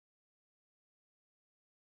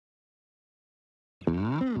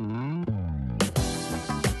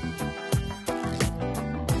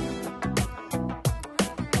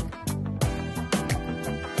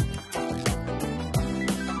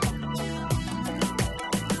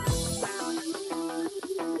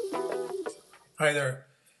Hi there.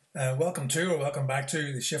 Welcome to or welcome back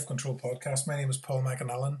to the Shift Control podcast. My name is Paul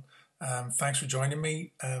McAnallen. Thanks for joining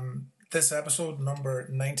me. This episode, number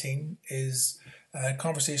 19, is a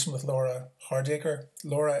conversation with Laura Hardacre.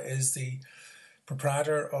 Laura is the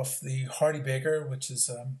proprietor of the Hardy Baker, which is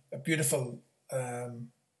a beautiful,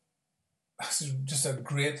 just a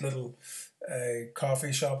great little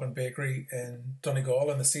coffee shop and bakery in Donegal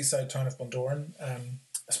in the seaside town of Bundoran.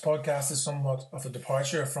 This podcast is somewhat of a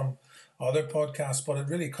departure from other podcasts, but it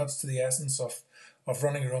really cuts to the essence of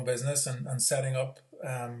running your own business and setting up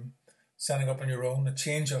on your own, a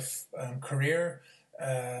change of career.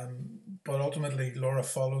 But ultimately, Laura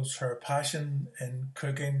follows her passion in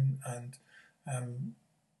cooking and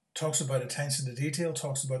talks about attention to detail,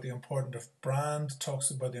 talks about the importance of brand,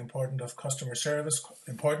 talks about the importance of customer service,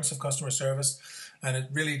 and it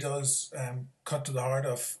really does cut to the heart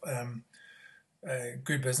of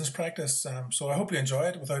good business practice. So I hope you enjoy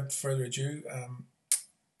it. Without further ado,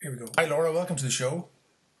 here we go. Hi, Laura. Welcome to the show.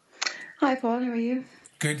 Hi, Paul. How are you?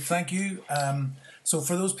 Good, thank you. So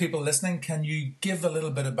for those people listening, can you give a little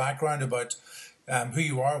bit of background about who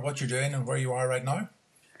you are, what you're doing, and where you are right now?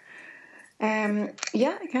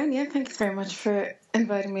 Yeah, I can. Yeah, thanks very much for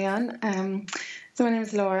inviting me on. So my name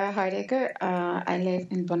is Laura Hardacre. I live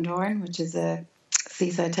in Bundoran, which is a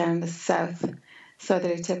seaside town, the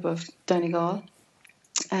southerly tip of Donegal.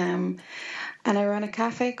 And I run a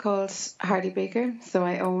cafe called Hardy Baker. So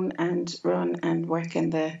I own and run and work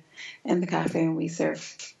in the cafe, and we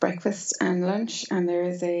serve breakfast and lunch. And there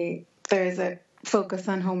is a focus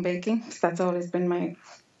on home baking. So that's always been my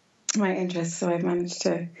interest. So I've managed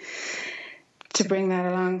to bring that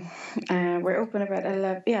along. We're open about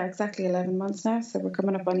 11 months now. So we're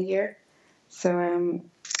coming up on a year. So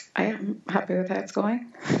I am happy with how it's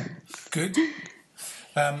going. Good.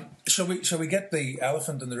 Shall we get the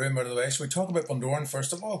elephant in the room out of the way? Shall we talk about Bundoran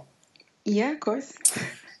first of all? Yeah, of course.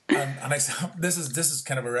 And this is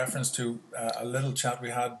kind of a reference to a little chat we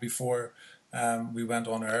had before we went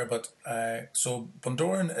on air. But so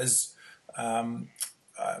Bundoran is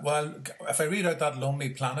if I read out that Lonely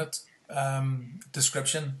Planet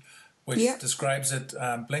description, which describes it,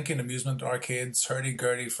 blinking amusement arcades,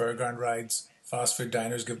 hurdy-gurdy fairground rides, fast food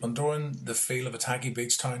diners give Bundoran the feel of a tacky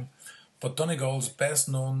beach town. But Donegal's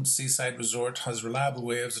best-known seaside resort has reliable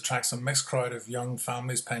waves, attracts a mixed crowd of young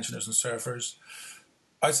families, pensioners and surfers.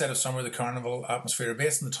 Outside of summer, the carnival atmosphere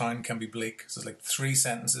based in the town can be bleak. So it's like three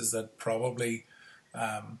sentences that probably,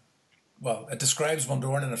 it describes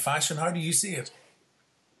Bundoran in a fashion. How do you see it?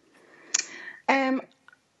 The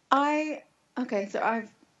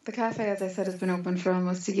cafe, as I said, has been open for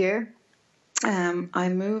almost a year. I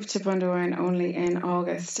moved to Bundoran only in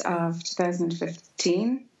August of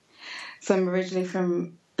 2015. So I'm originally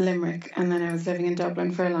from Limerick, and then I was living in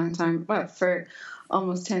Dublin for a long time. Well, for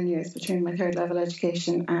almost 10 years between my third level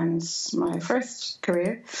education and my first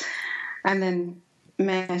career. And then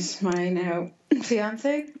met my now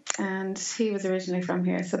fiance, and he was originally from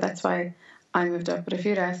here. So that's why I moved up. But if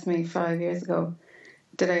you'd asked me 5 years ago,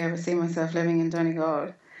 did I ever see myself living in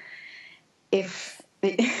Donegal?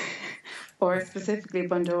 Or specifically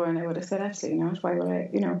Bundoran, I would have said absolutely not. Why would I,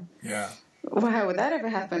 Yeah. Well, how would that ever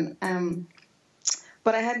happen?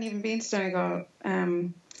 But I hadn't even been to Donegal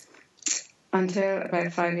until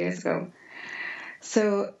about 5 years ago.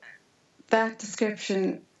 So that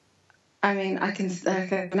description, I can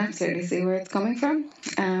absolutely see where it's coming from.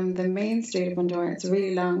 The main street of Bundoran, it's a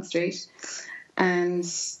really long street, and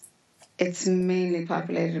it's mainly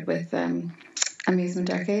populated with amusement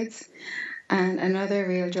arcades. And another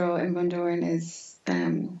real draw in Bundoran is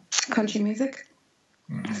country music.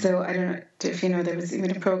 Mm-hmm. So I don't know if you know, there was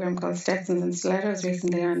even a program called Stetsons and Stilettos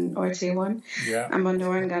recently on RTÉ1. Yeah. And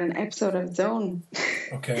Bundoran got an episode of its own.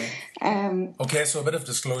 Okay. So a bit of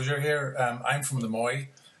disclosure here. I'm from the Moy,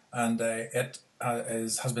 and it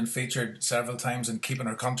has been featured several times in Keeping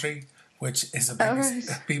Our Country, which is a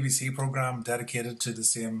BBC program dedicated to the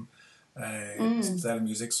same style of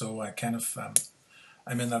music. So I kind of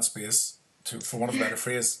I'm in that space, for want of a better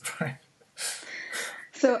phrase.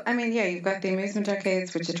 So, you've got the amusement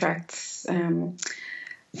arcades, which attracts a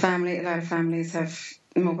lot of families have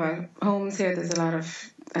mobile homes here. There's a lot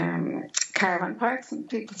of caravan parks, and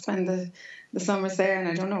people spend the summers there, and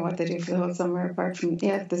I don't know what they do for the whole summer, apart from,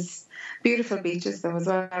 there's beautiful beaches though as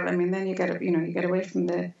well. Then you get away from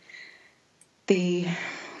the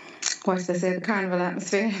carnival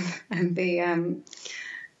atmosphere and the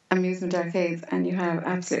amusement arcades, and you have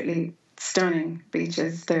absolutely stunning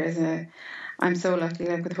beaches. I'm so lucky,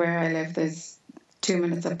 with where I live, there's 2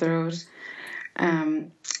 minutes up the road.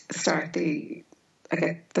 I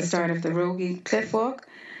get the start of the Rogie Cliff Walk,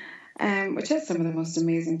 which has some of the most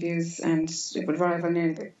amazing views, and it would rival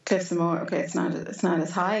near the Cliffs of Moher. Okay, it's not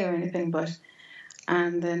as high or anything, but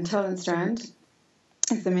and then Tullen Strand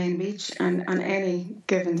is the main beach, and on any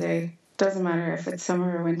given day, doesn't matter if it's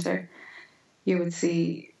summer or winter, you would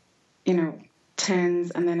see,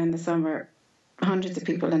 tens, and then in the summer, hundreds of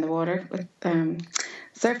people in the water with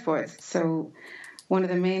surfboards. So one of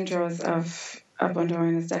the main draws of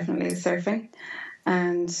Bundoran is definitely surfing,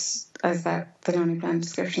 and as the Lonely Planet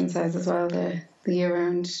description says as well, the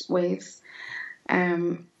year-round waves,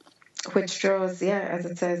 which draws, as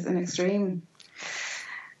it says, an extreme,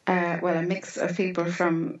 a mix of people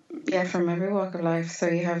from every walk of life. So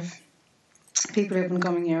you have people who've been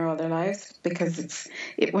coming here all their lives, because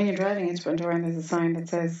when you're driving into Bundoran, there's a sign that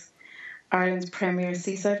says Ireland's premier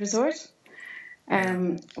seaside resort,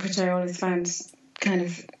 which I always found kind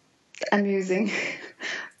of amusing.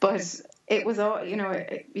 But it was all,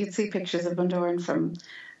 you'd see pictures of Bundoran from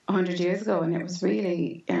 100 years ago, and it was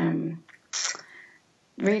really,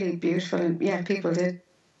 really beautiful. And people did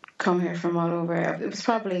come here from all over. It was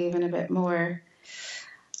probably even a bit more,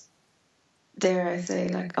 dare I say,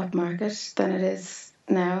 like upmarket than it is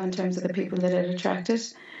now in terms of the people that it attracted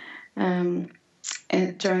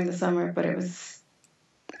during the summer. But it was,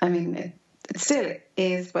 it still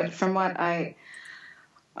is, but from what I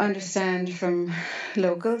understand from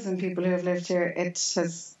locals and people who have lived here, it's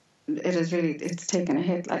taken a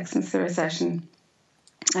hit, like, since the recession,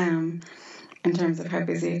 in terms of how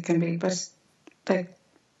busy it can be. But like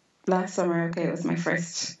last summer, it was my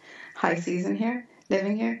first high season here,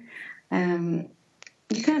 living here.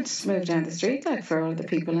 You can't move down the street, like, for all the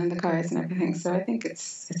people and the cars and everything. So I think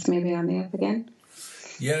it's maybe on the up again.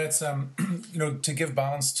 Yeah, it's to give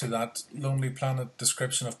balance to that Lonely Planet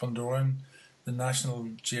description of Bundoran, the National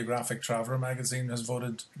Geographic Traveller magazine has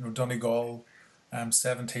voted Donegal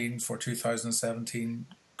 17 for 2017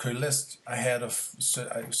 cool list, ahead of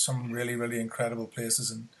some really, really incredible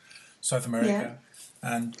places in South America.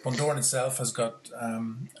 And Bundoran itself has got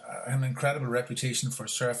an incredible reputation for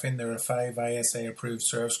surfing. There are 5 ISA-approved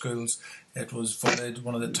surf schools. It was voted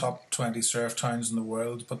one of the top 20 surf towns in the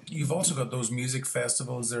world. But you've also got those music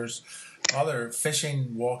festivals. There's other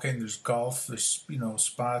fishing, walking, there's golf, there's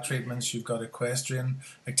spa treatments. You've got equestrian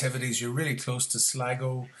activities. You're really close to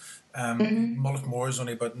Sligo. Mullaghmore is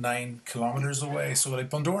only about 9 kilometres away. So like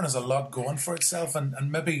Bundoran has a lot going for itself,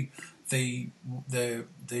 and maybe the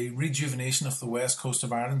rejuvenation of the west coast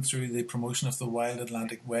of Ireland through the promotion of the Wild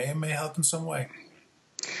Atlantic Way may help in some way.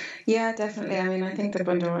 Yeah, definitely. I think that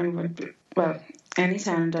Bundoran would be, any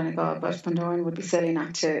town in Donegal, but Bundoran would be silly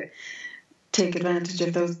not to take advantage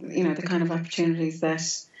of those, the kind of opportunities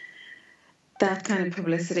that kind of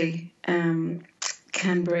publicity can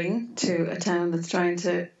bring to a town that's trying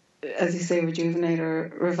to, as you say, rejuvenate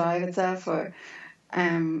or revive itself. Or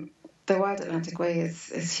the Wild Atlantic Way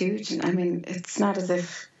is huge, and it's not as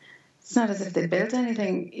if they built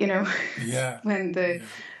anything, Yeah. When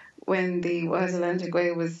the Wild Atlantic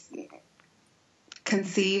Way was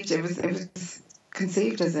conceived, it was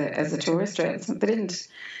conceived as a tourist trail. So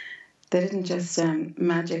they didn't just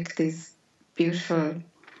magic these beautiful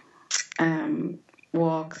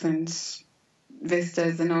walks and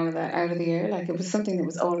vistas and all of that out of the air. Like, it was something that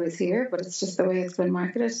was always here, but it's just the way it's been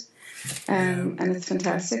marketed. And it's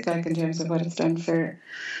fantastic, like, in terms of what it's done for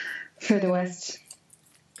the West.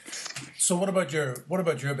 So what about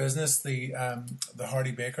your business, the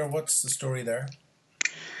Hardy Baker? What's the story there?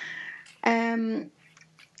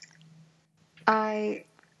 I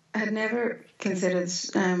had never considered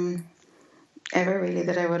ever really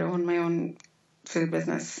that I would own my own food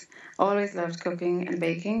business. Always loved cooking and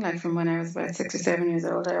baking. Like, from when I was about 6 or 7 years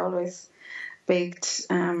old, I always baked.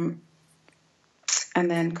 And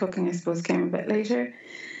then cooking, I suppose, came a bit later.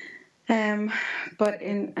 But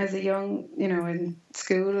as a young, in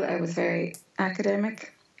school, I was very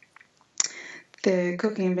academic. The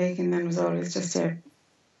cooking and baking then was always just a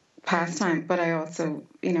pastime. But I also,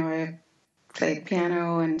 I played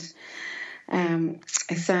piano and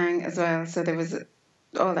I sang as well. So there was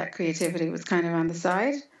all that creativity was kind of on the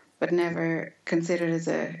side, but never considered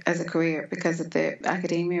as a career, because of the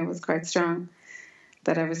academia was quite strong.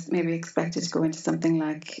 That I was maybe expected to go into something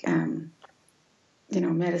like,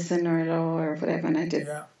 medicine or law or whatever. And I did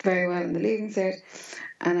very well in the Leaving Cert.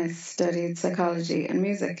 And I studied psychology and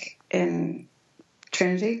music in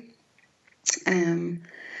Trinity. And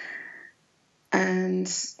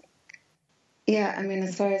as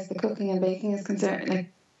far as the cooking and baking is concerned, like,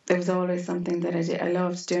 there was always something that I did. I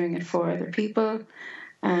loved doing it for other people.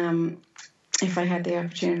 If I had the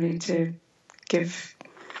opportunity to give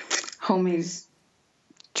homemade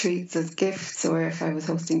treats as gifts, or if I was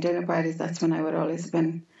hosting dinner parties, that's when I would always have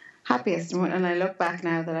been happiest. And I look back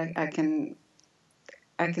now that I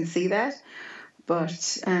can see that,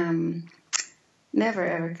 but never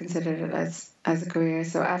ever considered it as a career.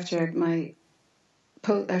 So after my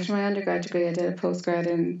undergrad degree, I did a postgrad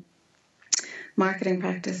in marketing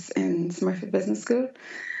practice in Smurfit Business School,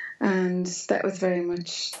 and that was very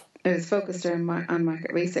much, it was focused on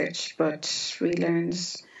market research, but we learned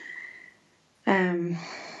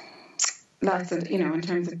lots of, in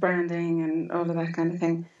terms of branding and all of that kind of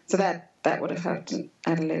thing. So that would have helped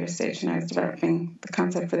at a later stage when I was developing the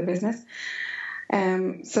concept for the business.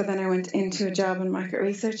 So then I went into a job in market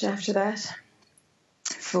research after that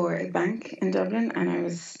for a bank in Dublin, and I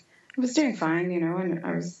was doing fine, and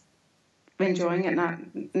I was enjoying it,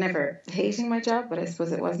 never hating my job, but I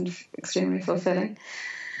suppose it wasn't extremely fulfilling.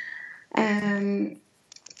 And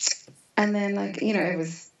then, it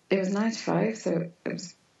was 9 to 5, so it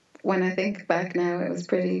was, when I think back now, it was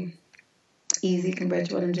pretty easy compared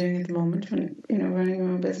to what I'm doing at the moment. When running your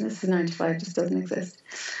own business, the 9 to 5 just doesn't exist.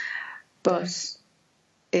 But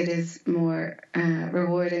it is more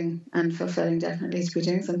rewarding and fulfilling, definitely, to be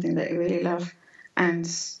doing something that you really love, and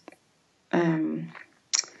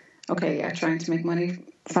trying to make money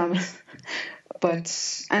from it,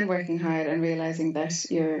 and working hard and realizing that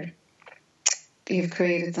you've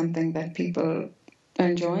created something that people are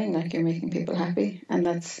enjoying, like you're making people happy. And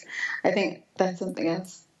I think that's something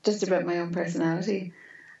else just about my own personality.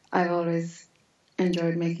 I've always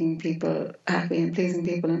enjoyed making people happy and pleasing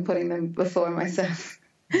people and putting them before myself.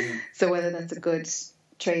 So whether that's a good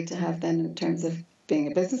trait to have then in terms of being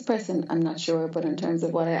a business person, I'm not sure, but in terms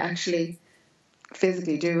of what I actually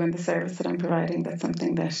physically do and the service that I'm providing, that's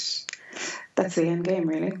something that's the end game,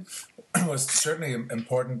 really. Well, it's certainly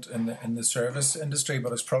important in the service industry,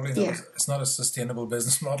 but it's probably not. Yeah. It's not a sustainable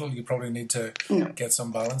business model. You probably need to get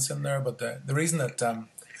some balance in there. But the reason that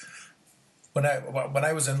when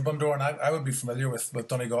I was in Bundoran, I would be familiar with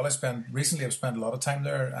Donegal. I've spent a lot of time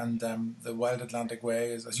there, and the Wild Atlantic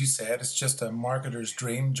Way is, as you said, it's just a marketer's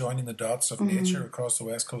dream, joining the dots of nature across the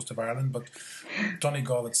west coast of Ireland. But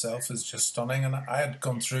Donegal itself is just stunning, and I had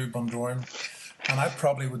gone through Bundoran, and I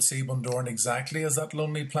probably would see Bundoran exactly as that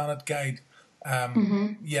Lonely Planet guide.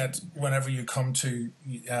 Yet whenever you come to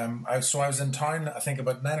I was in town, I think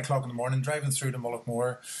about 9 o'clock in the morning, driving through to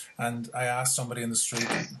Mullaghmore, and I asked somebody in the street,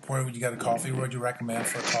 where would you get a coffee, where would you recommend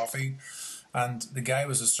for a coffee? And the guy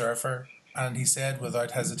was a surfer, and he said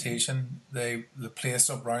without hesitation the place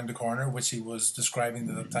up round the corner, which he was describing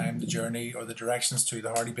at the time, the journey or the directions to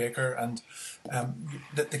the Hardy Baker. And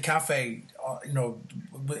the cafe,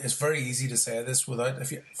 it's very easy to say this for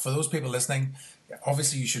those people listening,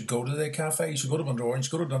 obviously you should go to the cafe, you should go to Bundoran, you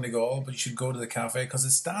should go to Donegal, but you should go to the cafe because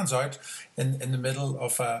it stands out in the middle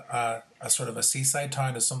of a sort of a seaside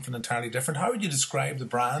town as something entirely different. How would you describe the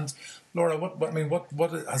brand, Laura?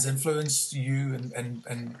 What has influenced you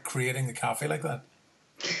in creating the cafe like that?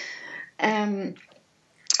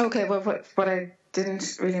 Okay, well, what I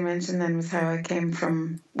didn't really mention then was how I came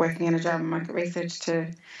from working in a job in market research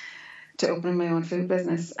to opening my own food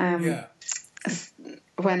business.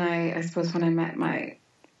 When I met my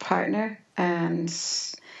partner, and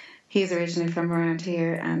he's originally from around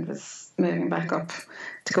here and was moving back up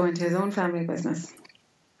to go into his own family business.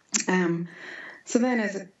 So then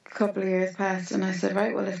as a couple of years passed, and I said,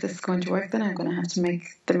 right, well, if this is going to work, then I'm going to have to make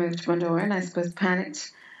the move to Bundoran. And I suppose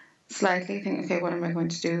panicked slightly, thinking, okay, what am I going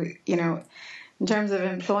to do? In terms of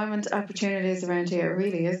employment opportunities around here, it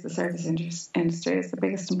really is the service industry is the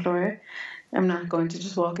biggest employer. I'm not going to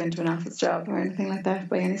just walk into an office job or anything like that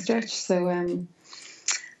by any stretch. So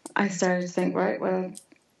I started to think, right, well,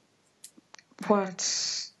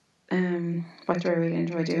 what do I really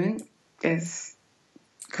enjoy doing is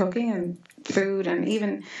cooking and food, and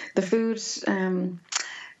even the food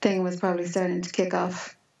thing was probably starting to kick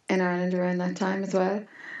off in Ireland around that time as well.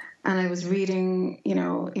 And I was reading,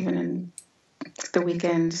 even in the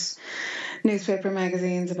weekend newspaper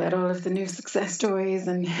magazines about all of the new success stories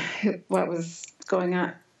and what was going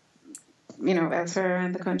on, elsewhere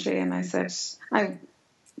around the country. And I said I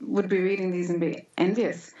would be reading these and be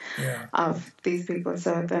envious of these people.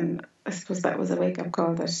 So then I suppose that was a wake-up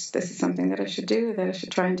call that this is something that I should do, that I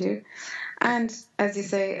should try and do. And as you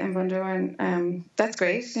say, in Bundoran, that's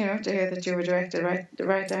great, to hear that you were directed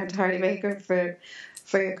right down to Hardy Baker for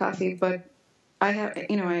your coffee. But I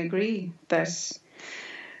agree that,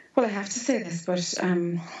 well, I have to say this, but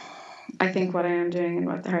I think what I am doing and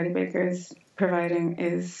what the Hardy Baker is providing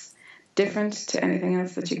is different to anything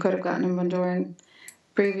else that you could have gotten in Bundoran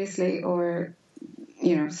previously, or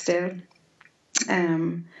still.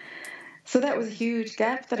 So that was a huge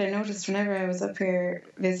gap that I noticed whenever I was up here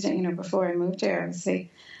visiting, before I moved here, obviously.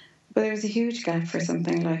 but there was a huge gap for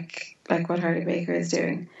something like what Hardy Baker is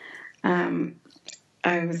doing.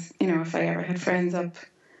 I was, if I ever had friends up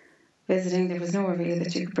visiting, there was nowhere really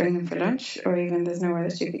that you could bring them for lunch, or even there's nowhere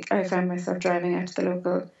that you could. I found myself driving out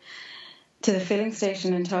to the filling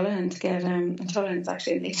station in Tullahan to get, Tullahan's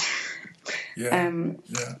actually in Leeds.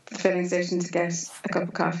 The filling station to get a cup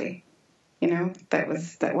of coffee.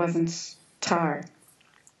 That wasn't tar.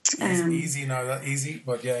 Easy now, that easy,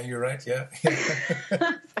 but yeah, you're right. Yeah.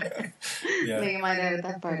 No, you might edit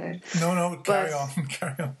that part out. No, carry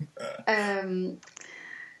on.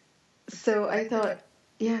 So I thought,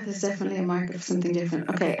 there's definitely a market for something different.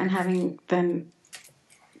 Okay, and having then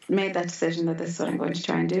made that decision that this is what I'm going to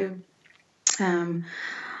try and do,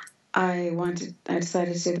 I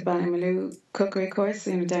decided to do the Ballymaloe cookery course,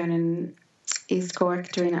 down in East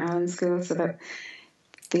Cork, Darina Allen School, so that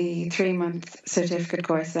the 3-month certificate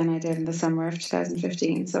course then I did in the summer of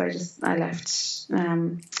 2015. So I left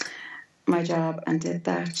my job and did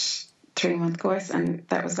that 3-month course, and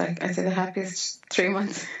that was I'd say the happiest 3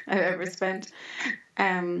 months I've ever spent.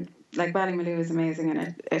 Ballymaloe is amazing,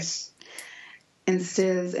 and it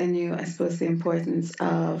instills in you, I suppose, the importance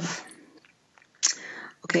of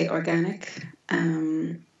organic,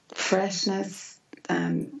 freshness,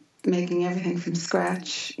 making everything from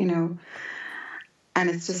scratch, and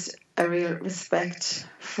it's just a real respect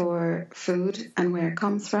for food and where it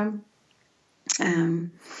comes from.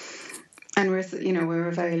 And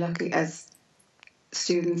we're very lucky as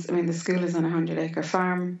students. I mean, the school is on a 100-acre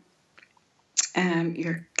farm.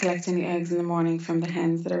 You're collecting the eggs in the morning from the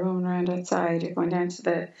hens that are roaming around outside. You're going down to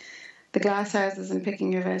the glass houses and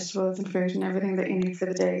picking your vegetables and fruit and everything that you need for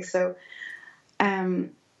the day. So,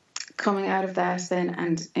 coming out of that then,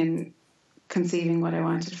 and in conceiving what I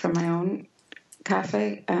wanted for my own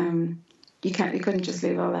cafe, you couldn't just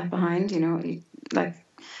leave all that behind.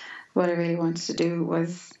 What I really wanted to do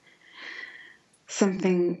was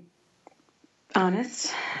something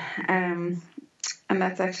honest, and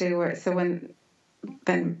that's actually where. So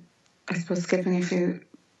then I suppose skipping a few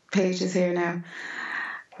pages here now,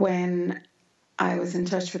 when I was in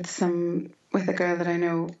touch with a girl that I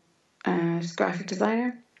know, she's a graphic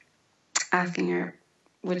designer, asking her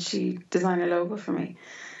would she design a logo for me.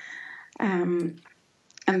 And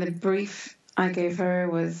the brief I gave her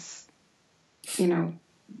was,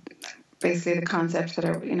 basically the concept that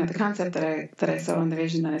I saw, and the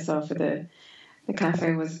vision that I saw for the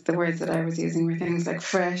cafe was, the words that I was using were things like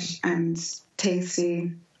fresh and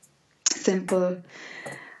tasty, simple,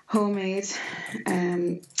 homemade,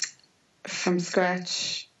 from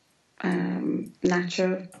scratch,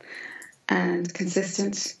 natural, and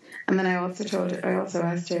consistent. And then I also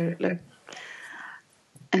asked her, look,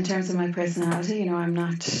 in terms of my personality,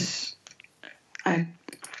 not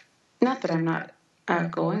that I'm not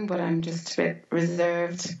outgoing, but I'm just a bit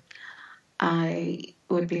reserved. I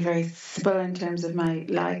would be very simple in terms of my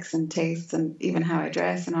likes and tastes, and even how I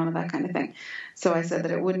dress and all of that kind of thing. So I said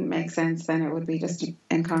that it wouldn't make sense, then it would be just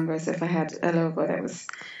incongruous if I had a logo that was,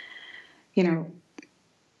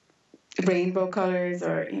 rainbow colours,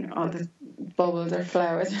 or all the bubbles or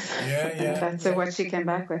flowers. So what she came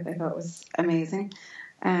back with, I thought was amazing.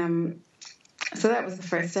 So that was the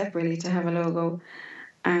first step, really, to have a logo,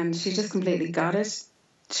 and she just completely got it.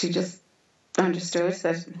 She just understood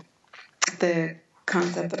that the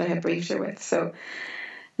concept that I had briefed her with. So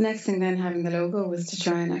the next thing then, having the logo, was to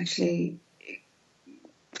try and actually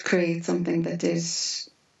create something that did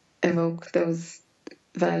evoke those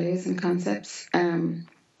values and concepts. And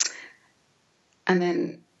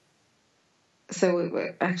then,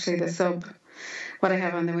 so actually what I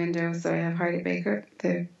have on the window, so I have Hardy Baker,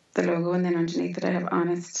 the logo, and then underneath it I have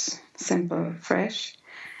honest, simple, fresh.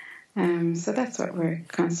 So that's what we're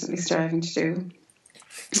constantly striving to do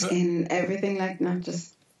in everything, not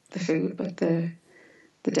just the food, but the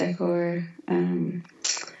decor,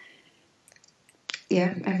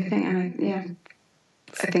 everything. And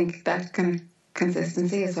I think that kind of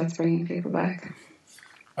consistency is what's bringing people back.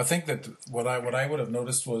 I think that what I would have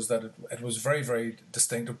noticed was that it was very, very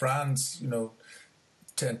distinctive. Brands,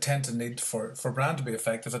 tend to need, for brand to be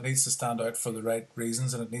effective, it needs to stand out for the right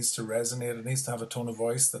reasons, and it needs to resonate. It needs to have a tone of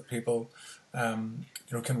voice that people can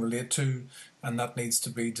relate to, and that needs to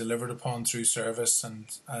be delivered upon through service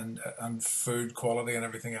and food quality and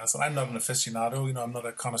everything else. And I'm not an aficionado, I'm not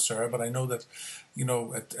a connoisseur, but I know that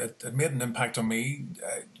it made an impact on me.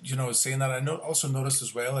 Seeing that, I also noticed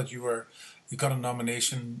as well that you got a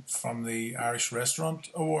nomination from the Irish Restaurant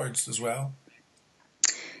Awards as well.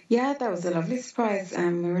 Yeah, that was a lovely surprise. We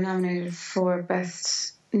were nominated for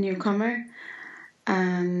Best Newcomer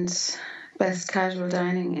and Best Casual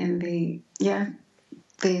Dining in the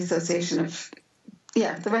Association of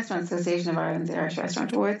the Restaurant Association of Ireland, the Irish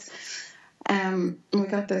Restaurant Awards. We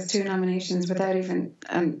got those 2 nominations without even.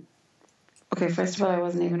 Okay, first of all, I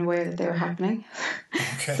wasn't even aware that they were happening.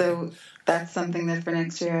 Okay. So that's something that for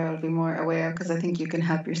next year I'll be more aware of, because I think you can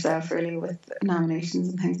help yourself really with nominations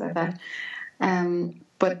and things like that.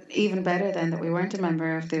 But even better then that we weren't a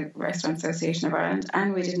member of the Restaurant Association of Ireland,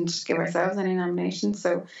 and we didn't give ourselves any nominations.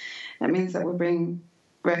 So that means that we're being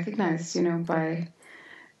recognised, by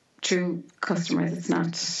true customers. It's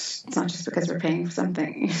not just because we're paying for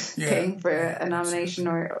something, paying for a nomination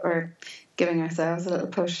or giving ourselves a little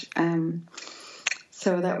push.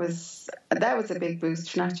 So that was a big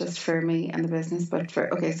boost, not just for me and the business, but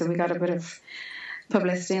so we got a bit of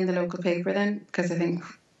publicity in the local paper then, because I think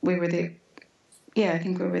we were the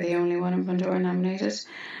only one in Bundoran nominated.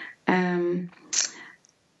 And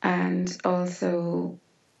also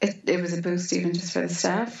it was a boost even just for the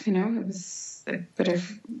staff, it was a bit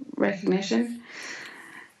of recognition.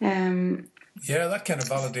 That kind of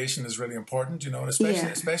validation is really important, and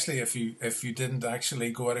especially if you didn't actually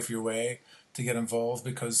go out of your way to get involved,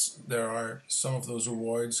 because there are some of those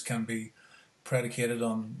awards can be predicated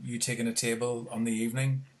on you taking a table on the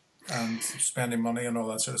evening and spending money and all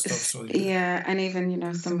that sort of stuff. So and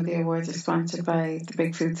even some of the awards are sponsored by the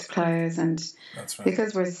big food suppliers, and that's right.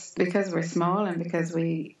 because we're small, and because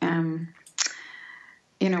we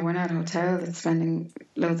we're not a hotel that's spending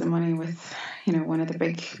loads of money with one of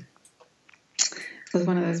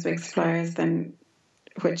those big suppliers, then,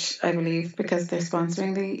 which I believe because they're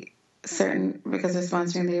sponsoring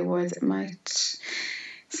the awards, it might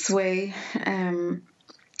sway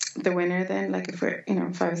the winner then. Like if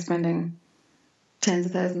I was spending tens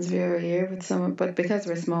of thousands of euro a year with someone, but because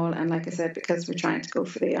we're small, and like I said, because we're trying to go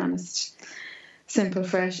for the honest, simple,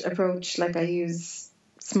 fresh approach, like I use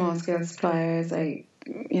small scale suppliers. We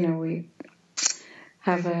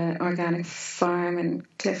have an organic farm in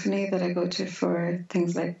Cliffany that I go to for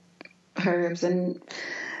things like herbs and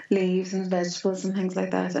leaves and vegetables and things like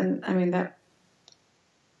that. And I mean that,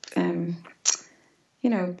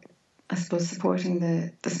 I suppose supporting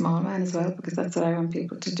the small man as well, because that's what I want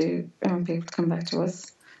people to do. I want people to come back to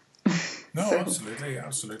us. No, so absolutely,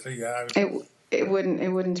 yeah. It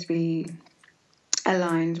wouldn't be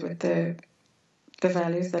aligned with the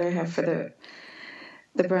values that I have for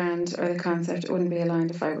the brand or the concept. It wouldn't be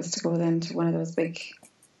aligned if I was to go then to one of those big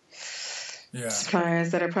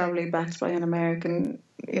suppliers that are probably backed by an American,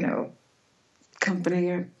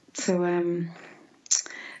 company.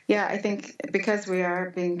 I think because we are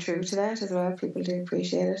being true to that as well, people do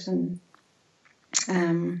appreciate it, and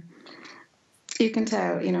you can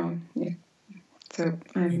tell, So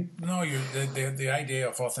the idea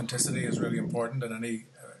of authenticity is really important in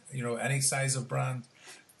any size of brand,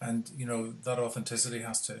 and that authenticity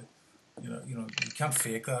has to, you can't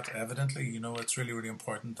fake that. Evidently, it's really, really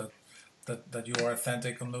important that you are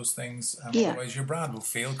authentic on those things. Otherwise, your brand will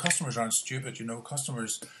fail. Customers aren't stupid.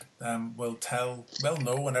 Customers will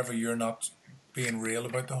know whenever you're not being real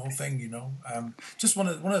about the whole thing. Just one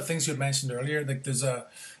of the things you had mentioned earlier, like there's a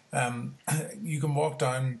you can walk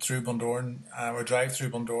down through Bundoran or drive through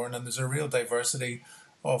Bundoran, and there's a real diversity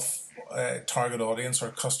of target audience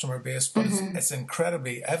or customer base, but it's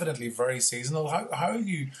incredibly, evidently very seasonal. How do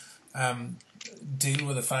you deal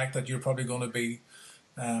with the fact that you're probably going to be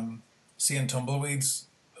seeing tumbleweeds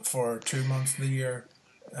for 2 months of the year?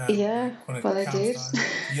 I did.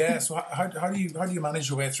 Yeah, so how do you manage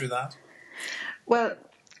your way through that? Well,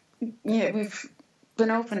 we've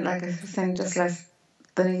been open, like I was saying, just less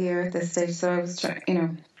than a year at this stage. So I was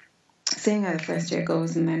trying, seeing how the first year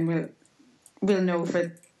goes, and then we'll know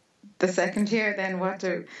for the second year then what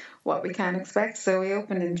we can expect. So we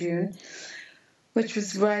opened in June, which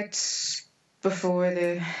was right before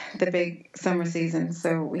the big summer season.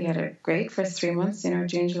 So we had a great first 3 months,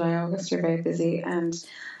 June, July, August, we're very busy, and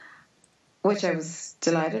which I was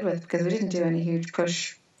delighted with, because we didn't do any huge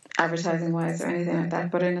push advertising wise or anything like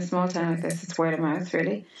that. But in a small town like this, it's word of mouth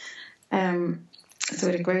really. So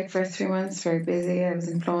we had a great first 3 months, very busy. I was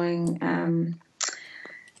employing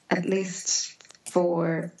at least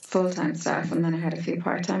 4 full-time staff, and then I had a few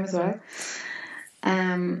part-time as well.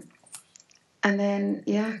 And then,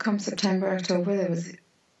 come September, October, there was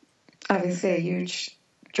obviously a huge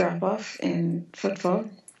drop-off in footfall,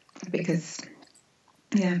 because,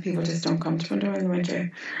 people just don't come to Bundoran in the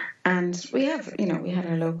winter. And we had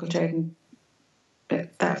our local trade, and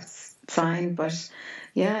that's fine, but,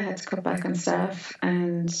 I had to cut back on staff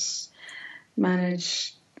and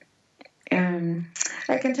manage,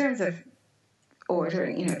 like in terms of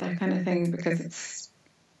ordering, that kind of thing, because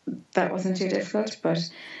that wasn't too difficult, but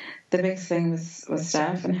the biggest thing was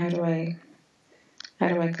staff, and how do how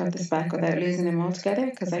do I cut this back without losing them altogether?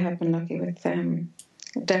 Because I have been lucky with,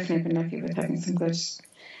 definitely been lucky with having some good,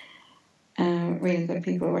 really good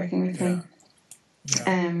people working with me.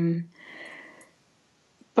 Yeah.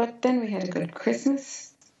 But then we had a good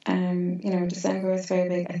Christmas. December was very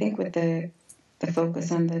big. I think with the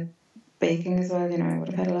focus on the baking as well. I would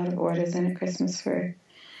have had a lot of orders in at Christmas for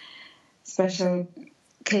special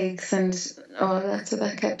cakes and all that, so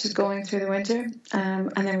that kept it going through the winter.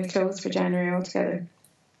 And then we closed for January altogether.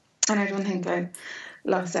 And I don't think I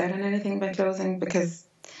lost out on anything by closing, because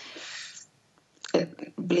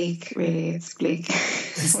it's bleak. Winter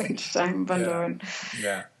time, Bundoran.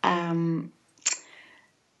 Yeah.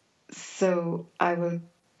 So I will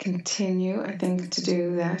continue, I think, to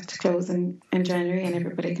do that, to close in January, and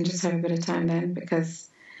everybody can just have a bit of time then, because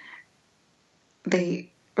the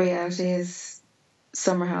reality is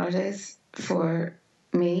summer holidays for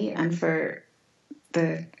me and for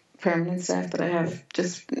the permanent staff that I have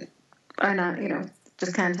just are not,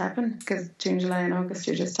 just can't happen, because June, July and August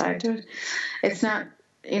you're just tied to it. It's not,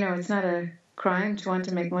 it's not a crime to want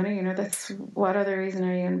to make money. That's what other reason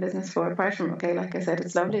are you in business for, apart from, okay, like I said,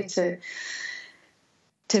 it's lovely to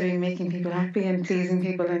be making people happy and pleasing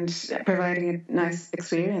people and providing a nice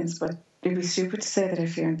experience, but it'd be stupid to say that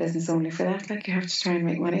if you're in business only for that. Like, you have to try and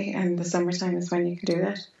make money, and the summertime is when you can do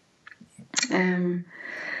that.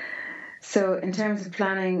 So in terms of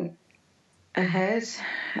planning ahead,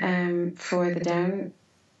 for the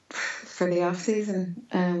off season,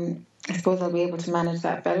 I suppose I'll be able to manage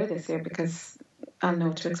that better this year, because I'll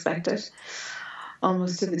know to expect it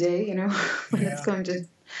almost to the day,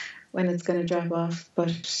 when it's going to drop off.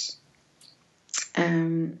 But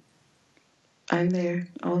I'm there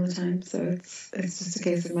all the time, so it's just a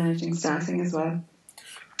case of managing staffing as well.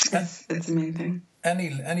 It's the main thing.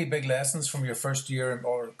 Any big lessons from your first year,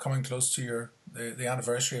 or coming close to the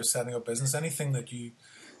anniversary of setting up business? Anything that you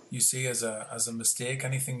see as a mistake?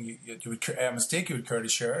 Anything a mistake you would care to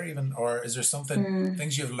share, even, or is there something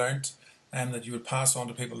things you've learned and that you would pass on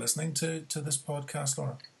to people listening to this podcast,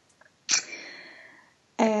 Laura?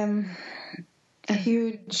 A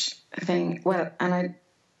huge thing. Well, and I'm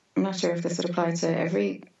not sure if this would apply to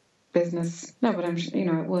every business. No, but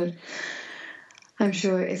it would. I'm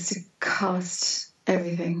sure is to cost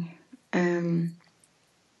everything. We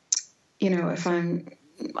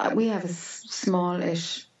have a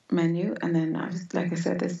smallish menu, and then like I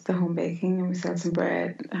said, there's the home baking, and we sell some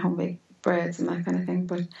bread, home baked breads and that kind of thing.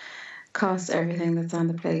 But cost everything that's on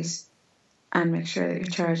the plate, and make sure that you're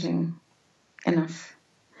charging enough.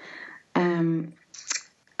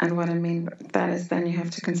 And what I mean by that is, then you have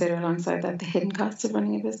to consider alongside that the hidden costs of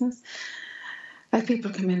running a business. Like, people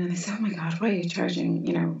come in and they say, "Oh my God, why are you charging,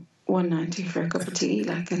 $1.90 for a cup of tea?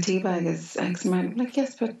 Like, a tea bag is X amount." I'm like,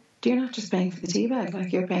 yes, but you're not just paying for the tea bag.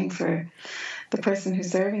 Like, you're paying for the person who's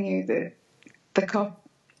serving you, the cup,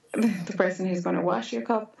 the person who's going to wash your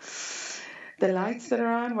cup, the lights that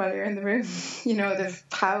are on while you're in the room, the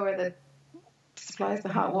power that supplies the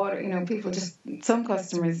hot water. Some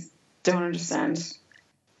customers don't understand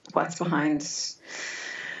what's behind.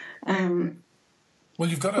 Well,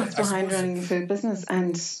 you've got what's behind running a food business,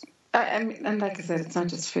 and like I said, it's not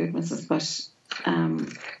just food business, but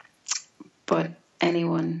any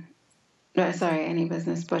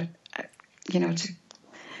business, but to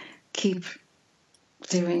keep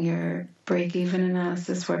doing your break-even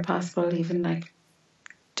analysis where possible, even like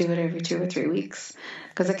do it every 2 or 3 weeks,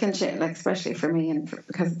 because it can change. Like, especially for me, and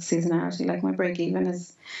because it's seasonality, like my break-even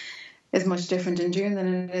is much different in June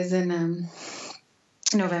than it is in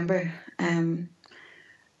November.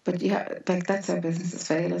 But that's how businesses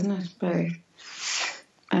fail, isn't it?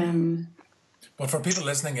 But for people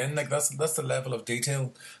listening in, like, that's the level of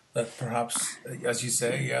detail that perhaps, as you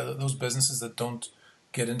say, those businesses that don't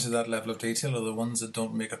get into that level of detail are the ones that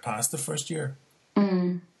don't make it past the first year.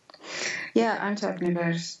 Yeah, I'm talking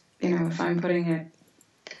about, if I'm putting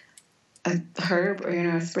a herb or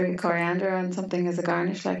a sprig of coriander on something as a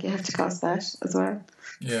garnish, like, you have to cost that as well.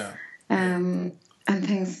 Yeah. And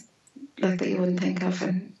things like that you wouldn't think of.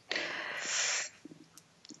 And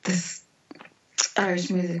this Irish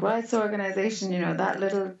Music Rights Organisation, that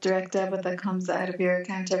little direct debit that comes out of your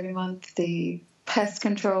account every month, the pest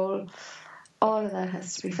control, all of that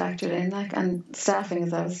has to be factored in. Like, and staffing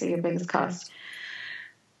is obviously your biggest cost.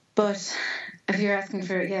 But if you're asking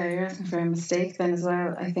for a mistake, then as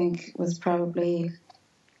well, I think was probably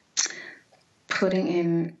putting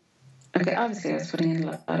in. Okay, obviously I was putting in a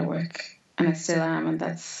lot of work, and I still am, and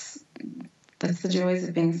that's the joys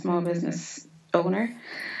of being a small business owner.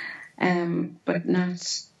 But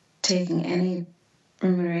not taking any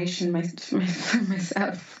remuneration for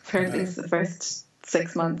myself for at least the first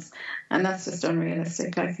 6 months, and that's just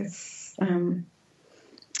unrealistic. Like it's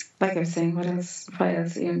like I was saying, why else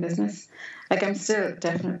are you in business? Like I'm still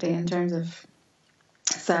definitely, in terms of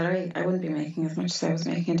salary, I wouldn't be making as much as I was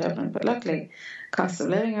making in Dublin, but luckily costs of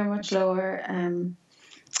living are much lower, and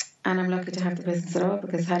I'm lucky to have the business at all,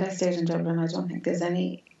 because had I stayed in Dublin, I don't think there's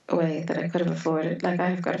any way that I could have afforded. Like, I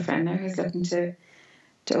have got a friend now who's looking to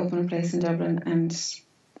open a place in Dublin, and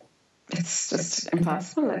it's just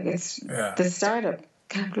impossible. Like, it's the startup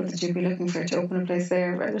capital that you'd be looking for to open a place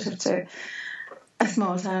there relative to a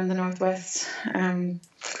small town in the northwest.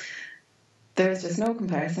 There's just no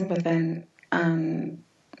comparison. But then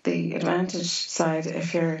the advantage side,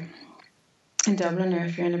 if you're in Dublin or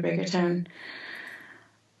if you're in a bigger town,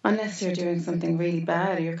 unless you're doing something really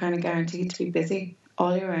bad, you're kind of guaranteed to be busy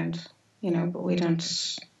all year round, but we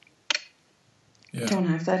don't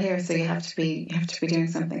have that here. So you have to be doing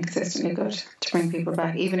something consistently good to bring people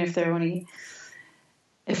back, even if they're only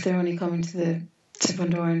coming to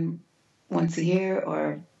Bundoran once a year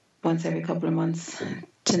or once every couple of months,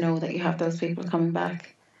 to know that you have those people coming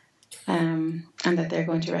back, and that they're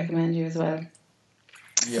going to recommend you as well.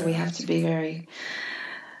 So we have to be very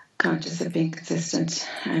conscious of being consistent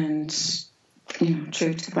and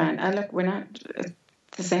true to the brand. And look, we're not, at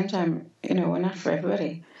the same time, we're not for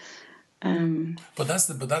everybody. But that's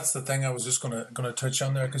the thing I was just gonna touch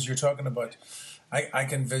on there, because you're talking about, I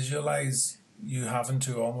can visualize you having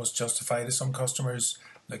to almost justify to some customers,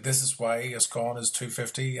 like, this is why a scone is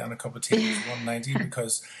 $2.50 and a cup of tea is $1.90,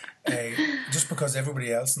 because just because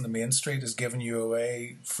everybody else in the main street is giving you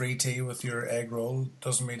away free tea with your egg roll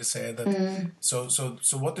doesn't mean to say that. So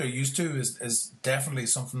what they're used to is definitely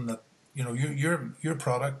something that your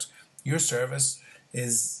product, your service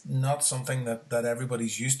is not something that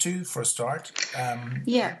everybody's used to for a start. And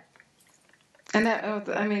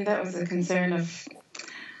that was a concern of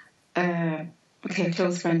a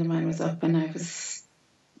close friend of mine was up, and I was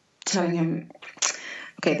telling him,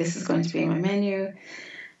 okay, this is going to be my menu,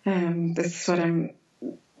 this is what I'm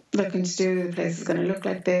looking to do, the place is going to look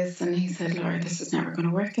like this. And he said, Laura, this is never going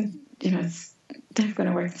to work, and it's never going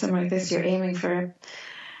to work somewhere like this. You're aiming for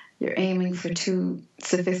too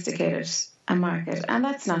sophisticated a market, and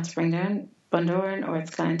that's not to bring down Bundoran or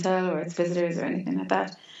its clientele or its visitors or anything like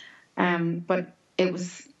that, but it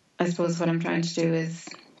was, I suppose, what I'm trying to do is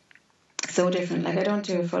so different. Like, I don't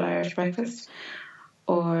do a full Irish breakfast,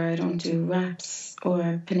 or I don't do wraps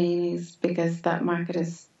or paninis, because that market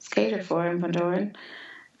is catered for in Bundoran.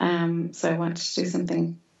 So I wanted to do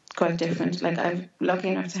something quite different. Like, I'm lucky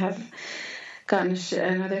enough to have gotten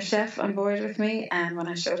another chef on board with me, and when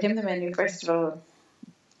I showed him the menu, first of all,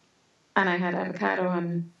 and I had avocado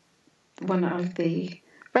on one of the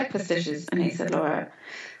breakfast dishes, and he said, Laura,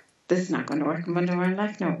 this is not going to work in Bundoran.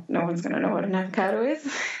 Like, no one's going to know what an avocado is.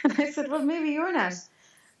 And I said, well, maybe you're not.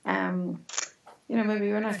 Maybe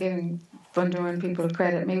you're not giving Bundoran people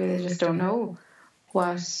credit. Maybe they just don't know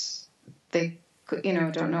what they,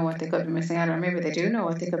 don't know what they could be missing out on. Maybe they do know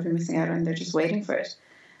what they could be missing out on. They're just waiting for it.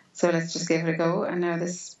 So let's just give it a go. And now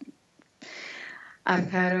this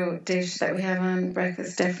avocado dish that we have on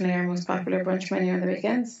breakfast, definitely our most popular brunch menu on the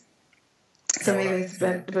weekends. So maybe it's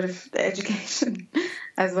a bit of education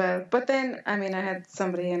as well. But then, I had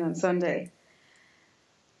somebody in on Sunday,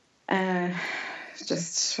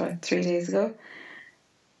 just 3 days ago,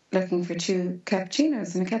 looking for 2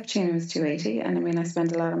 cappuccinos, and a cappuccino is $2.80. And I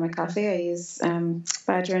spend a lot on my coffee. I use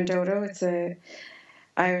Badger and Dodo. It's a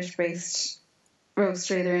Irish-based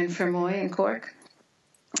roastery. They're in Fermoy in Cork,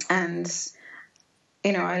 and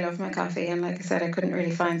I love my coffee. And like I said, I couldn't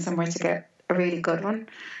really find somewhere to get a really good one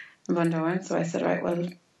in Bundoran. So I said, right, well,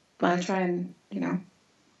 I'll try and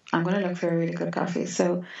I'm going to look for a really good coffee.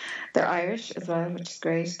 So they're Irish as well, which is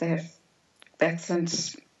great. They have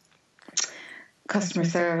excellent customer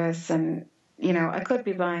service, and I could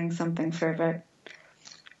be buying something for about,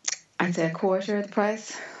 I'd say, a quarter of the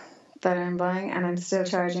price that I'm buying, and I'm still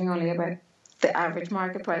charging only about the average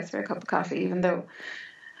market price for a cup of coffee, even though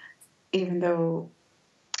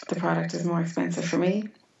the product is more expensive for me,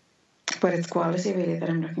 but it's quality really that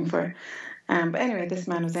I'm looking for. But anyway, this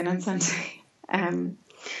man was in on Sunday,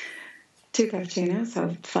 2 cappuccinos, so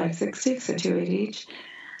 $5.60, so $2.80 each,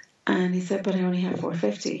 and he said, but I only have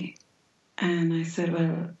 $4.50. And I said,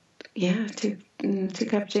 well, yeah, two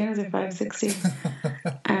cappuccinos are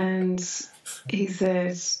 $5.60. And he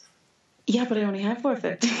said, yeah, but I only have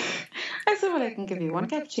 $4.50. I said, well, I can give you 1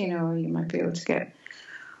 cappuccino, or you might be able to get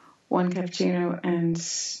 1 cappuccino and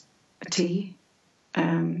a tea.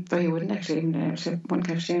 Though he wouldn't actually even be able to have 1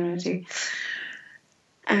 cappuccino and a tea.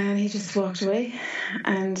 And he just walked away.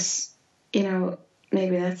 And,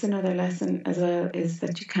 maybe that's another lesson as well, is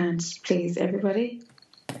that you can't please everybody.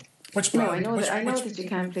 Which brand? I know that you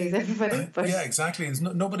can't please everybody, but yeah, exactly. There's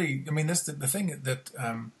nobody. I mean, this the thing that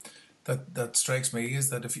that strikes me is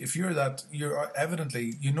that if you're that, you're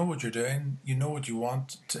evidently, you know what you're doing, you know what you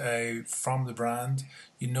want from the brand,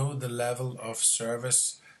 you know the level of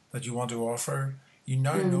service that you want to offer, you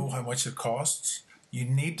now know how much it costs. You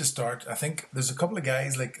need to start. I think there's a couple of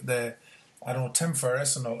guys like I don't know, Tim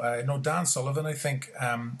Ferriss and I know Dan Sullivan, I think,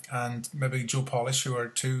 and maybe Joe Polish, who are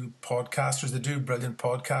two podcasters. They do brilliant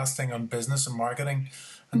podcasting on business and marketing,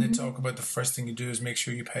 and they talk about the first thing you do is make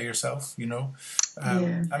sure you pay yourself. You know, I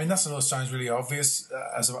mean, that's, I know it sounds really obvious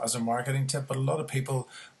as a marketing tip, but a lot of people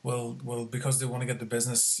will because they want to get the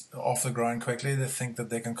business off the ground quickly, they think that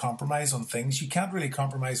they can compromise on things. You can't really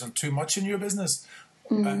compromise on too much in your business,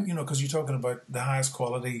 you know, because you're talking about the highest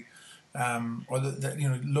quality. Or the you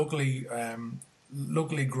know,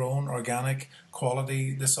 locally grown, organic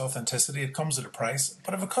quality, this authenticity, it comes at a price.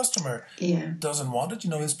 But if a customer doesn't want it, you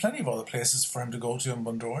know, there's plenty of other places for him to go to in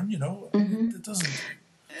Bundoran. You know, it doesn't.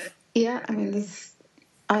 Yeah, I mean,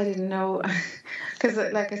 I didn't know, because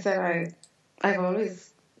like I said, I've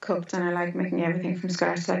always cooked and I like making everything from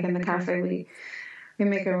scratch. Like in the cafe, we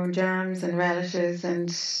make our own jams and relishes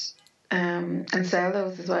and sell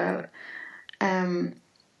those as well.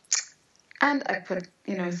 And I put,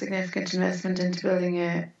 you know, significant investment into building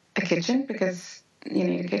a kitchen, because you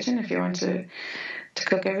need a kitchen if you want to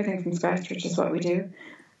cook everything from scratch, which is what we do.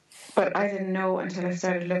 But I didn't know until I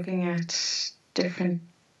started looking at different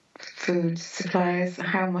food supplies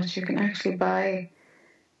how much you can actually buy,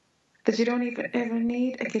 that you don't even ever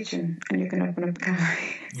need a kitchen and you can open up a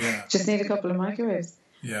cafe. Yeah. Just need a couple of microwaves.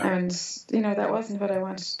 Yeah. And, you know, that wasn't what I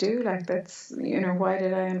wanted to do. Like, that's, you know, why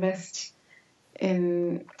did I invest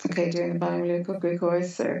in doing a Ballymaloe cookery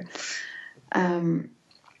course, or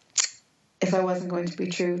if I wasn't going to be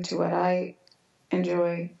true to what I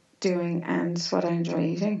enjoy doing and what I enjoy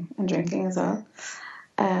eating and drinking as well.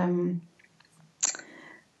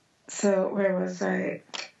 So where was I?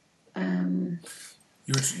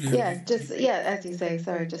 As you say,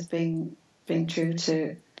 sorry, just being true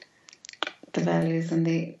to the values and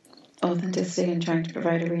the authenticity and trying to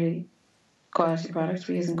provide a really quality product.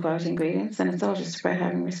 We're using quality ingredients, and it's all just about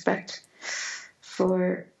having respect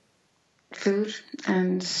for food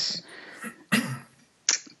and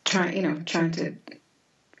trying to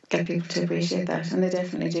get people to appreciate that, and they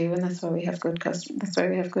definitely do, and that's why we have good custom. That's why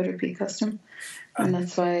we have good repeat custom, and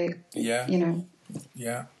that's why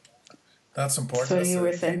that's important. So you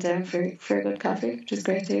were sent down for a good coffee, which is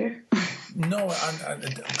great to hear. No,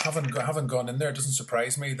 and haven't gone in there. It doesn't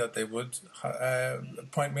surprise me that they would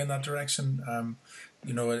point me in that direction.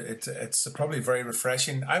 You know, it's probably very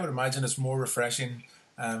refreshing. I would imagine it's more refreshing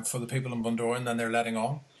for the people in Bundoran than they're letting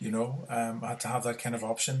on. You know, to have that kind of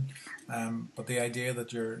option. But the idea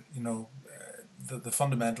that you're, you know, the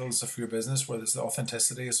fundamentals of your business, where there's the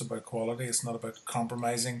authenticity, it's about quality, it's not about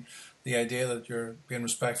compromising. The idea that you're being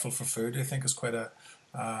respectful for food, I think, is quite a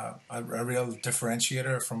real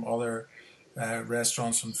differentiator from other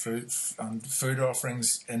restaurants and food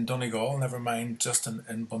offerings in Donegal, never mind just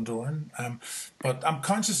in Bundoran. But I'm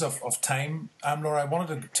conscious of time. Laura, I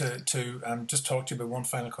wanted to just talk to you about one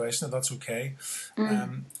final question, if that's okay.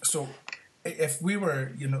 So if we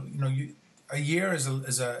were, a year is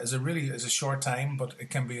a short time, but it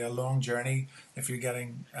can be a long journey if you're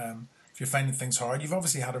finding things hard. You've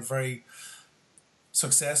obviously had a very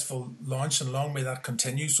successful launch, and long may that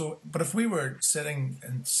continue. So, but if we were sitting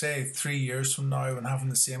in, say, 3 years from now and having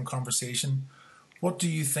the same conversation, what do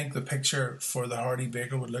you think the picture for the Hardy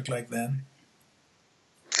Baker would look like then?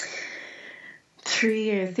 3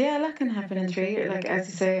 years, yeah, a lot can happen in 3 years. Like, as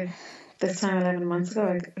you say, this time 11 months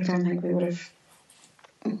ago, I don't think we would have.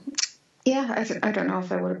 Yeah, I don't know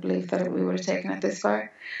if I would have believed that we would have taken it this far.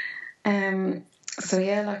 So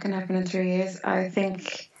yeah, a lot can happen in 3 years. I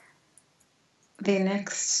think the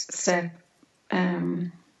next step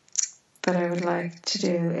that I would like to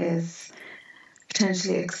do is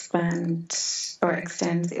potentially expand or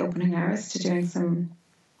extend the opening hours to doing some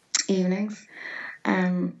evenings.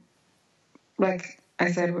 Like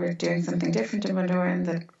I said, we're doing something different in Bundoran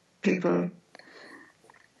that people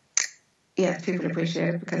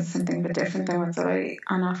appreciate it, because it's something a bit different than what's already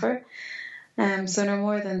on offer. So no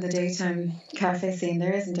more than the daytime cafe scene,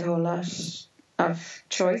 there isn't a whole lot of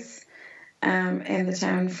choice in the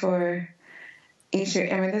town for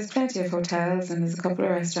eatery. I mean, there's plenty of hotels and there's a couple of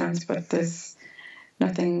restaurants, but there's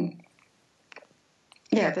nothing.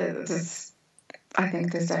 Yeah, I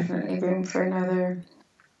think there's definitely room for another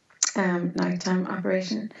nighttime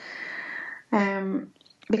operation,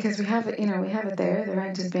 because we have it there. The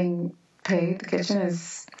rent is being paid. The kitchen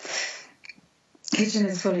is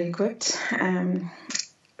fully equipped.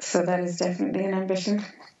 So that is definitely an ambition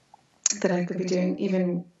that I could be doing.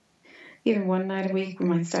 Even one night a week. We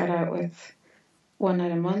might start out with one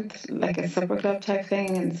night a month, like a supper club type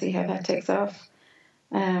thing, and see how that takes off.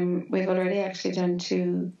 We've already actually done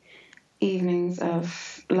 2 evenings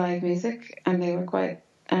of live music, and they were quite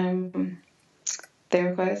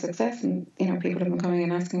a success. And people have been coming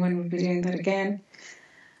and asking when we'll be doing that again.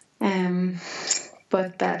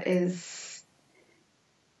 But that is,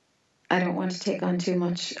 I don't want to take on too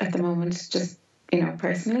much at the moment. Just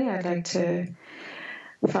personally, I'd like to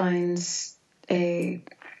find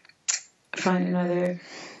another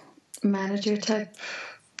manager type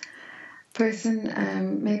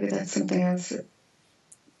person. Maybe that's something else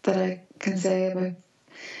that I can say about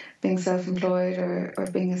being self-employed or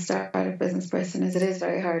being a startup business person, is it is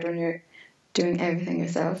very hard when you're doing everything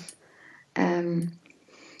yourself.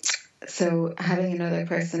 So having another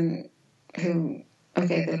person who,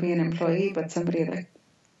 okay, they'll be an employee, but somebody that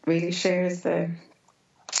really shares the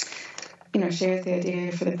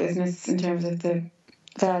idea for the business in terms of the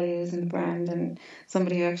values and the brand, and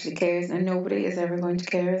somebody who actually cares. And nobody is ever going to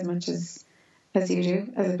care as much as you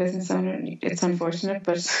do as a business owner. It's unfortunate,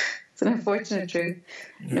 but it's an unfortunate truth.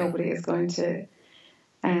 Yeah. Nobody is going to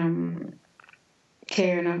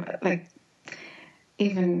care enough. Like,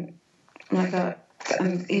 even, my God,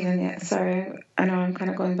 sorry, I know I'm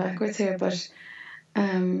kind of going backwards here, but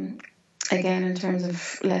again, in terms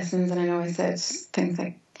of lessons, and I know I said things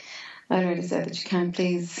like, I already said that you can't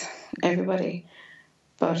please everybody,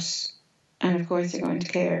 and of course you're going to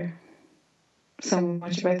care so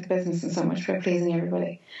much about the business and so much about pleasing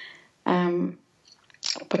everybody.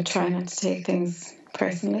 But try not to take things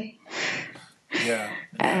personally. Yeah.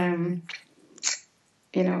 You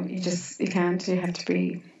can't. You have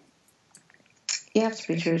to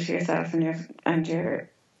be true to yourself and your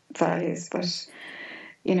values, but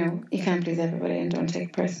you can't please everybody, and don't take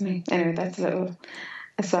it personally. Anyway, that's a little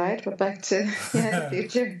aside, but back to the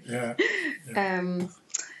future. Yeah.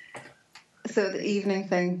 So the evening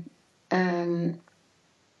thing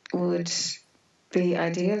would be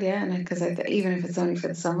ideal, and because even if it's only for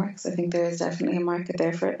the summer, because I think there is definitely a market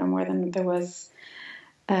there for it, no more than there was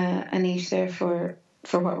a niche there for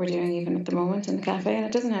what we're doing even at the moment in the cafe. And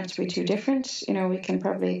it doesn't have to be too different. We can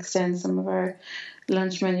probably extend some of our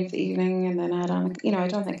lunch menu for the evening and then add on. I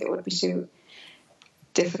don't think it would be too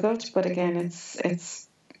difficult, but again, it's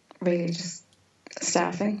really just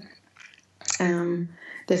staffing.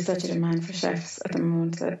 There's such a demand for chefs at the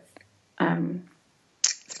moment that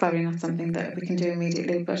it's probably not something that we can do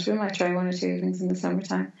immediately, but we might try 1 or 2 evenings in the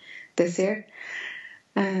summertime this year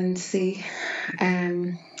and see.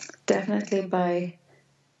 Definitely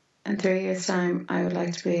in 3 years' time, I would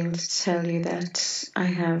like to be able to tell you that I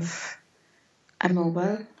have a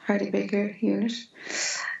mobile Hardy Baker unit.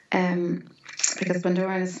 Because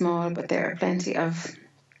Bundoran is small, but there are plenty of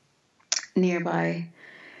nearby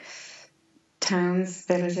towns,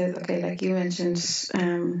 villages. Okay, like you mentioned,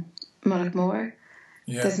 Mullaghmore.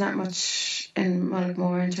 Yeah. There's not much in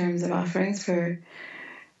Mullaghmore in terms of offerings for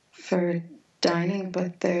dining,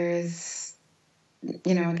 but there's,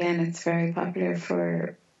 again, it's very popular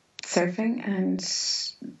for surfing and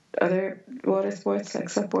other water sports like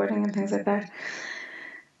supboarding and things like that.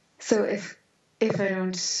 So if I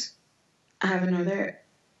don't have another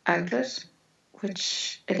outlet,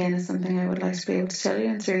 which again is something I would like to be able to tell you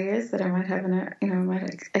in 3 years, that I might have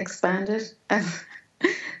might expand it,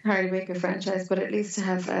 Hardy Baker franchise, but at least to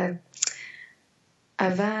have a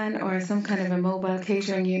van or some kind of a mobile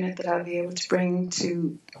catering unit that I'll be able to bring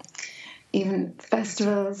to even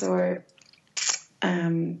festivals or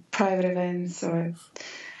private events, or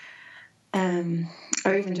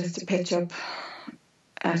even just to pitch up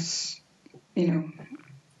at,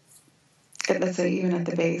 let's say even at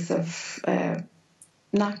the base of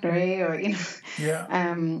Knocknarea, or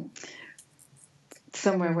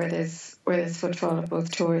somewhere where there's footfall of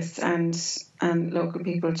both tourists and local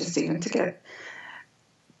people, just even to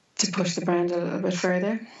push the brand a little bit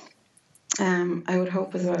further. I would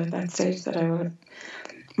hope as well at that stage that I will have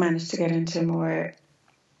managed to get into more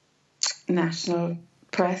national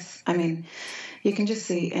press. I mean, you can just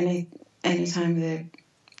see any time the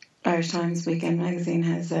Irish Times Weekend magazine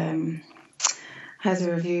has a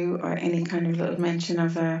review or any kind of little mention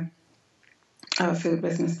of a food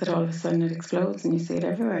business, that all of a sudden it explodes and you see it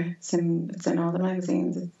everywhere. It's in all the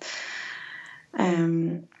magazines.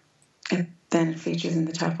 Then it features in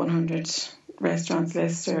the top 100 restaurants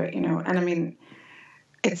list, or and I mean,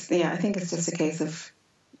 I think it's just a case of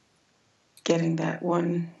getting that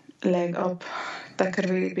one leg up that could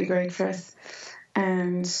really be great for us.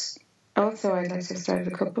 And Also, I'd like to have started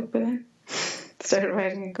a cookbook by then. Started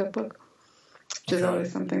writing a cookbook, which is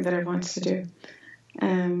always something that I've wanted to do.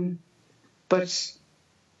 But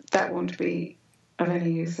that won't be of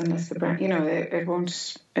any use unless the brand, it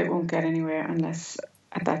won't get anywhere unless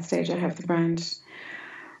at that stage I have the brand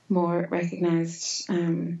more recognised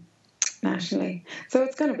nationally. So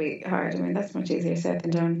it's going to be hard. I mean, that's much easier said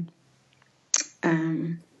than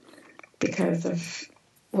done, because of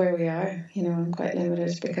where we are. I'm quite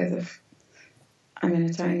limited because I'm in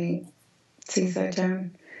a tiny seaside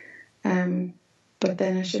town. But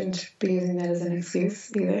then I shouldn't be using that as an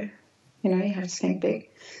excuse either. You have to think big.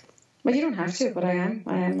 Well, you don't have to, but I am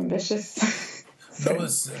ambitious. So. No,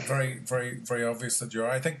 it's very, very, very obvious that you are.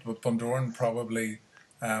 I think Bundoran probably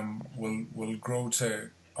will grow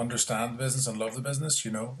to understand the business and love the business.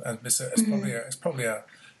 And it's probably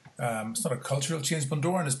it's not a cultural change.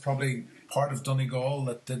 Bundoran is probably part of Donegal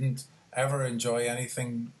that didn't ever enjoy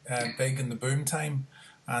anything big in the boom time.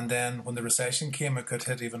 And then when the recession came, it got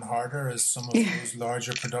hit even harder as some of those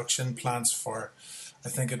larger production plants for, I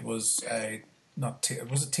think it was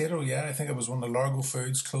was it Tato? Yeah, I think it was one of the Largo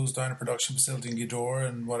Foods closed down a production facility in Gweedore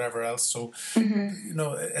and whatever else. So,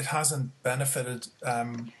 it hasn't benefited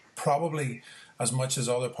probably as much as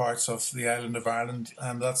other parts of the island of Ireland.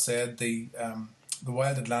 That said, the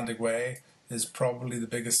Wild Atlantic Way is probably the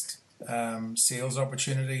biggest sales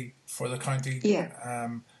opportunity for the county. Yeah.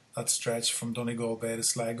 That stretch from Donegal Bay to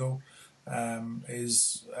Sligo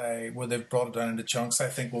is where they've brought it down into chunks. I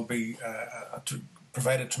think will be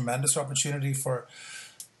provide a tremendous opportunity for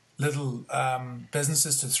little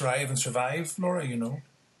businesses to thrive and survive, Laura,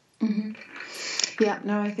 Mm-hmm. Yeah,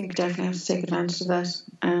 no, I think definitely have to take advantage of that.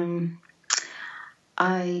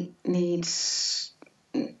 I know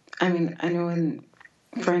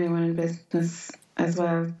for anyone in business as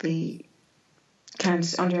well,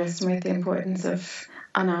 can't underestimate the importance of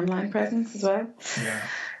an online presence as well. Yeah.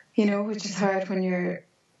 Which is hard when you're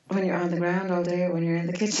on the ground all day or when you're in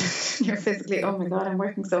the kitchen. You're physically, oh my God, I'm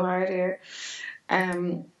working so hard here.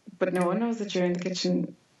 But no one knows that you're in the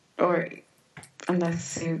kitchen, or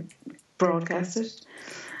unless you broadcast it.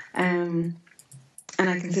 And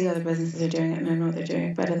I can see other businesses are doing it, and I know they're doing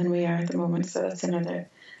it better than we are at the moment. So that's another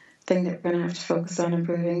thing that we're going to have to focus on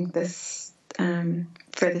improving this for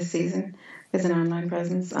this season, is an online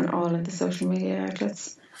presence on all of the social media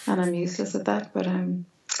outlets. And I'm useless at that, but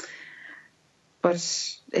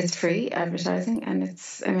it's free advertising, and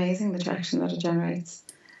it's amazing the traction that it generates.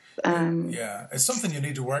 Yeah, it's something you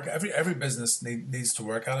need to work. Every business needs to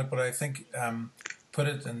work at it, but I think put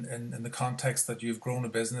it in the context that you've grown a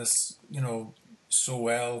business, so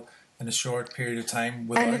well in a short period of time.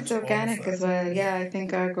 And it's organic as well. Yeah, I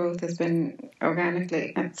think our growth has been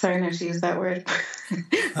organically. Sorry not to use that word.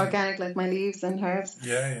 Organic, like my leaves and herbs.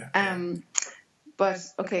 Yeah. But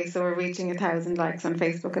okay, so we're reaching 1,000 likes on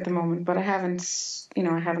Facebook at the moment, but I haven't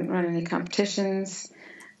run any competitions,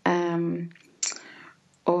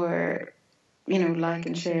 or like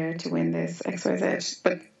and share to win this XYZ.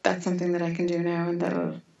 But that's something that I can do now, and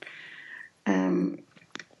that'll.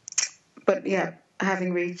 But yeah,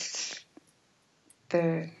 having reached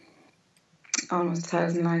the almost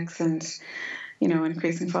 1,000 likes and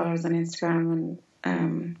increasing followers on Instagram,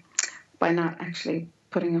 and by not actually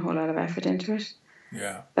putting a whole lot of effort into it.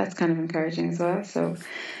 Yeah, that's kind of encouraging as well. So,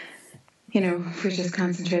 if we just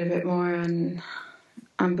concentrate a bit more on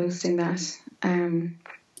boosting that,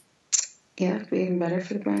 it'd be even better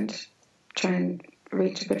for the brand. Try and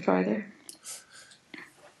reach a bit farther.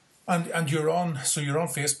 And you're on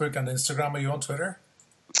Facebook and Instagram. Are you on Twitter?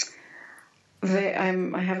 I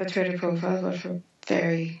have a Twitter profile, but we're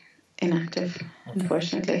very inactive,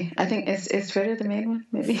 unfortunately. I think is Twitter the main one,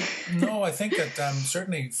 maybe? No, I think that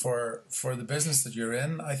certainly for the business that you're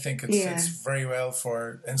in, I think it fits very well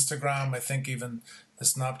for Instagram. I think even the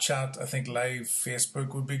Snapchat, I think live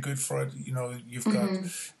Facebook would be good for it. You've got,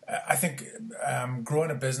 I think growing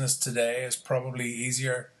a business today is probably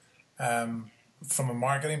easier from a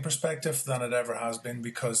marketing perspective than it ever has been,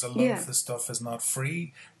 because a lot of the stuff is not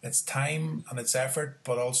free. It's time and it's effort,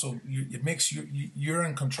 but also it makes you're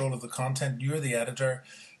in control of the content. You're the editor,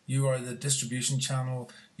 you are the distribution channel,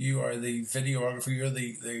 you are the videographer, you're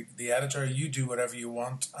the editor. You do whatever you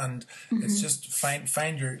want, and it's just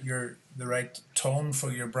find your the right tone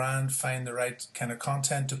for your brand, find the right kind of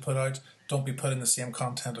content to put out. Don't be putting the same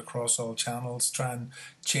content across all channels. Try and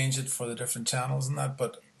change it for the different channels and that,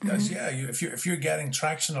 but if you're getting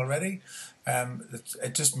traction already,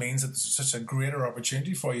 it just means that there's such a greater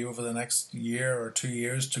opportunity for you over the next year or 2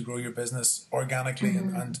 years to grow your business organically,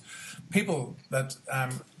 and people that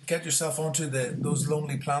get yourself onto those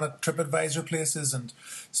Lonely Planet TripAdvisor places and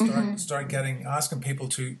start asking people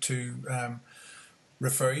to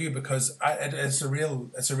refer you, because it's a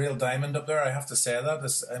real diamond up there. I have to say that.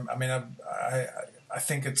 I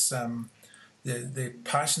think it's the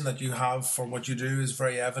passion that you have for what you do is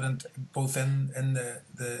very evident, both in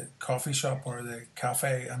the coffee shop or the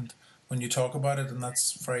cafe and when you talk about it, and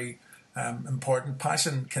that's very important.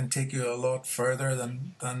 Passion can take you a lot further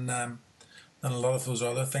than a lot of those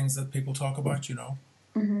other things that people talk about,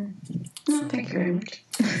 So, thank you very much.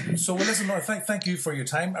 So, well, listen, Laura, thank you for your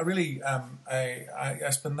time. I really,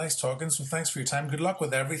 it's been nice talking. So, thanks for your time. Good luck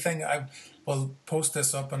with everything. I will post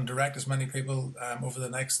this up and direct as many people over the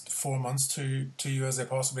next 4 months to you as I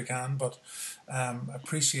possibly can. But I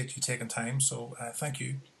appreciate you taking time. So, thank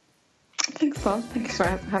you. Thanks, Paul. Thanks for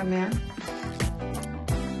having me on.